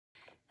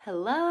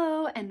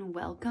Hello and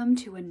welcome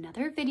to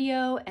another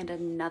video and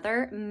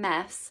another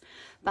mess.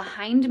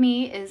 Behind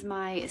me is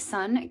my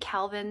son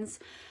Calvin's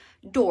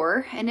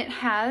door and it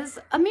has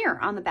a mirror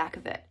on the back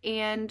of it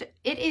and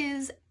it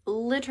is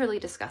literally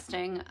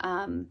disgusting.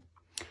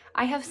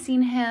 I have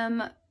seen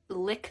him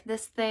lick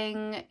this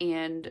thing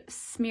and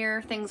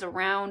smear things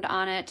around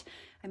on it.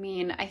 I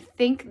mean, I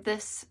think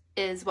this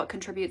is what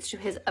contributes to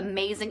his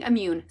amazing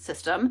immune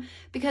system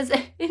because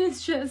it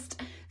is just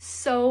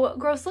so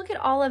gross. Look at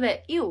all of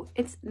it. Ew,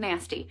 it's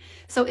nasty.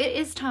 So it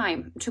is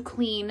time to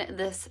clean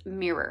this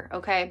mirror,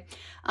 okay?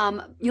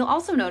 You'll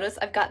also notice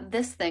I've got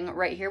this thing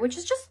right here, which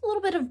is just a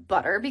little bit of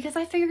butter because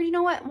I figured, you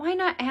know what, why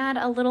not add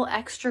a little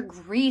extra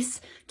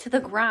grease to the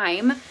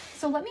grime?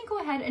 So let me go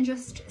ahead and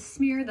just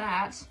smear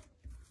that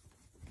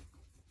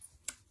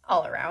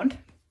all around.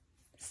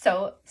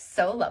 So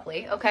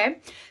lovely, okay?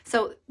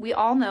 So we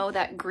all know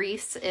that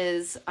grease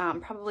is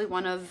probably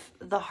one of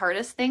the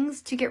hardest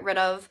things to get rid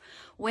of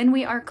when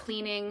we are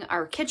cleaning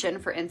our kitchen,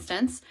 for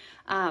instance,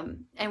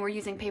 and we're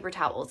using paper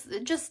towels.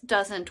 It just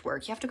doesn't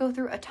work. You have to go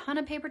through a ton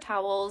of paper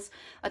towels,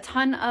 a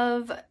ton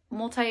of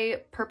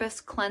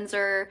multi-purpose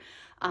cleanser,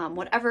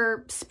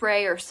 whatever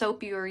spray or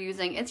soap you are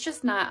using. It's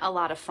just not a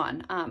lot of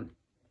fun.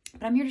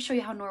 But I'm here to show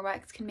you how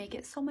Norwex can make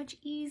it so much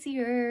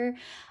easier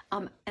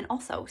and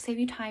also save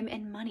you time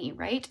and money,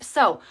 right?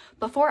 So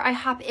before I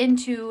hop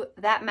into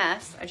that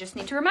mess, I just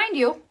need to remind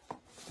you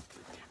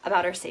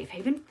about our Safe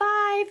Haven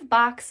 5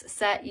 box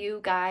set, you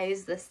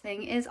guys. This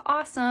thing is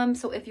awesome.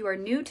 So if you are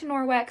new to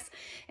Norwex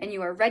and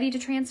you are ready to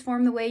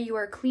transform the way you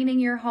are cleaning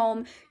your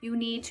home, you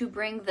need to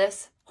bring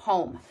this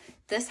home.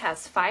 This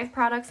has 5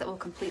 products that will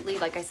completely,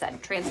 like I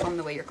said, transform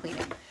the way you're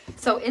cleaning.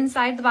 So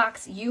inside the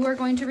box, you are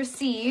going to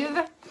receive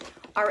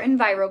our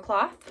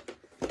EnviroCloth,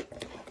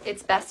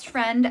 its best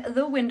friend,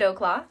 the window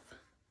cloth,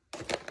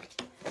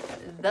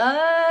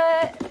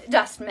 the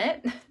dust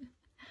mitt,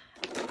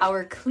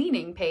 our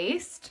cleaning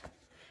paste,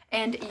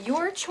 and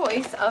your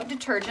choice of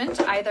detergent,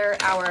 either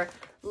our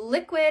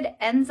liquid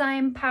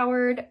enzyme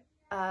powered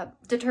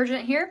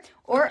detergent here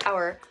or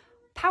our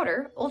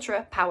powder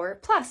Ultra Power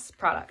Plus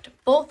product.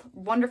 Both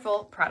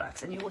wonderful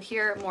products, and you will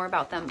hear more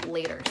about them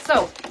later.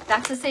 So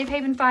that's the Safe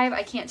Haven 5.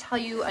 I can't tell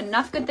you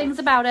enough good things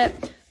about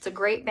it. It's a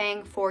great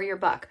bang for your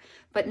buck.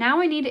 But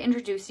now I need to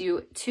introduce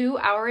you to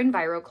our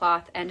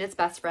EnviroCloth and its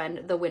best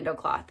friend, the window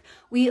cloth.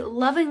 We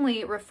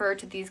lovingly refer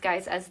to these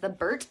guys as the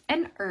Bert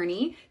and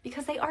Ernie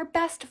because they are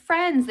best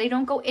friends. They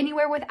don't go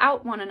anywhere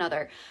without one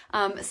another.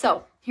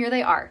 So here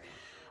they are.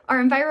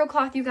 Our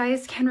EnviroCloth, you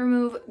guys, can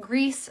remove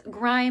grease,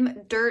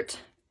 grime, dirt,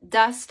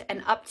 dust,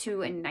 and up to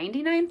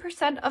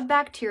 99% of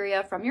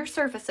bacteria from your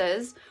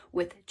surfaces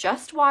with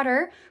just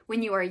water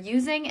when you are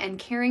using and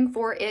caring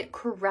for it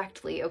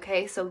correctly,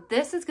 okay? So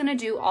this is gonna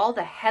do all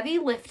the heavy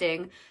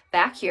lifting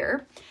back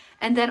here,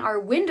 and then our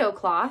window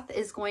cloth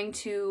is going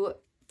to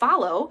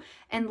follow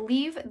and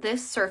leave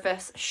this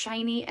surface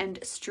shiny and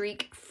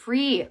streak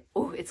free.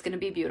 Oh, it's gonna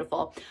be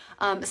beautiful.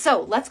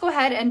 So let's go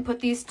ahead and put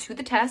these to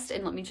the test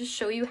and let me just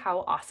show you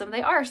how awesome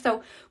they are.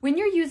 So when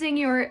you're using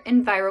your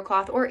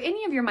EnviroCloth or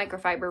any of your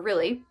microfiber,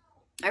 really,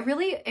 I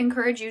really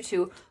encourage you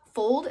to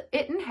fold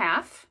it in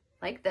half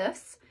like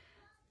this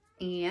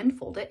and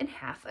fold it in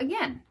half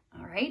again.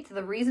 All right, so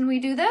the reason we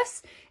do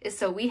this is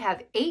so we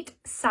have 8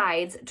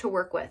 sides to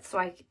work with. So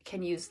I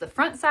can use the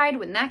front side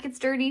when that gets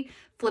dirty,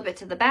 flip it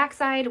to the back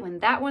side. When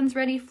that one's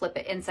ready, flip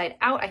it inside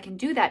out. I can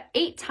do that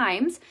 8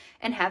 times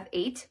and have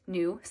 8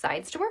 new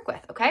sides to work with,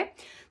 okay?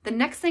 The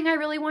next thing I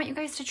really want you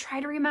guys to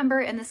try to remember,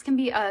 and this can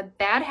be a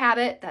bad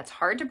habit that's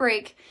hard to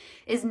break,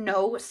 is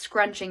no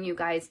scrunching, you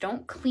guys.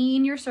 Don't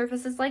clean your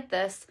surfaces like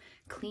this.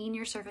 Clean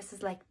your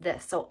surfaces like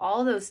this. So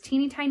all those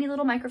teeny tiny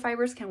little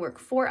microfibers can work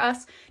for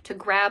us to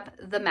grab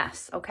the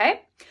mess,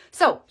 okay?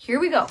 So here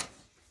we go.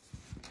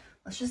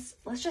 Let's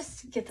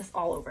just get this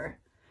all over.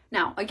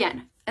 Now,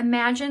 again,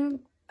 imagine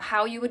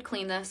how you would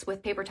clean this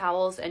with paper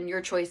towels and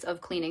your choice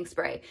of cleaning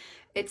spray.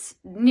 It's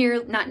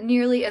not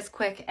nearly as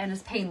quick and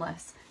as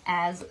painless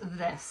as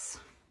this.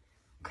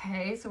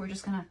 Okay, so we're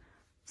just gonna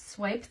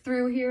swipe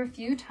through here a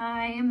few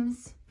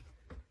times.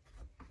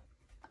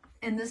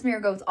 And this mirror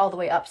goes all the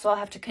way up, so I'll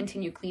have to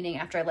continue cleaning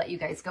after I let you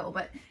guys go,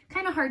 but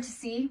kind of hard to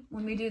see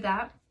when we do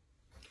that.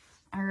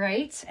 All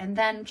right, and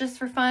then just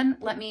for fun,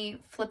 let me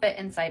flip it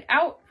inside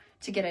out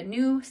to get a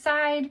new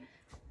side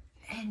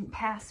and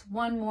pass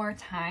one more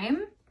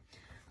time.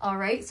 All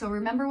right, so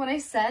remember what I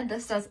said,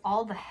 this does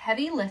all the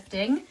heavy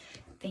lifting.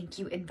 Thank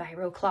you,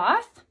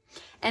 EnviroCloth.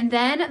 And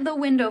then the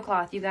window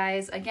cloth, you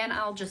guys. Again,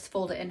 I'll just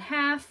fold it in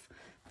half.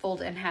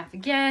 Fold it in half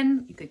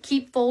again. You could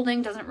keep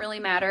folding, doesn't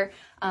really matter.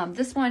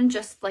 This one,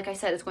 just like I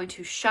said, is going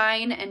to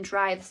shine and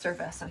dry the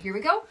surface. So here we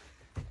go.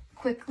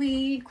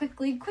 Quickly,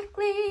 quickly,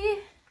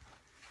 quickly.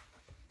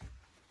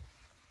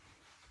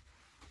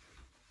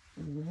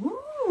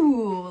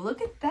 Ooh,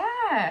 look at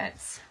that.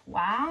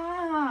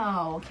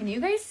 Wow. Can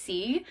you guys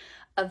see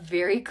a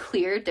very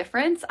clear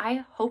difference?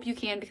 I hope you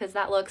can because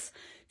that looks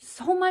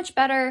so much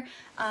better.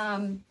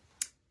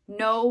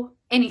 no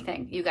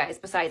anything, you guys,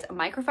 besides a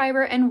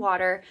microfiber and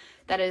water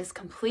that is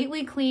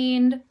completely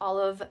cleaned. All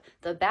of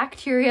the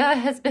bacteria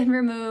has been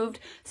removed,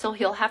 so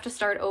he'll have to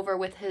start over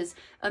with his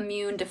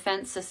immune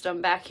defense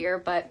system back here.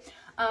 But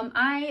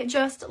I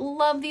just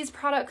love these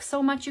products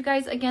so much, you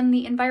guys. Again,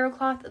 the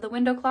EnviroCloth, the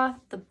Window Cloth,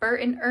 the Bert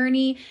and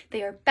Ernie,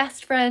 they are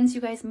best friends. You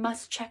guys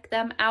must check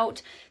them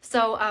out.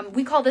 So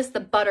we call this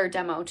the butter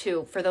demo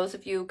too. For those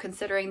of you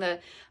considering the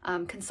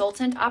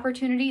consultant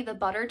opportunity, the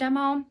butter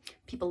demo,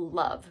 people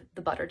love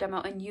the butter demo,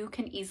 and you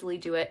can easily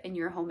do it in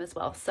your home as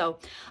well. So,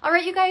 all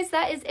right, you guys,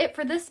 that is it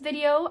for this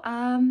video.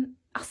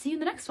 I'll see you in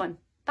the next one.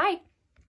 Bye.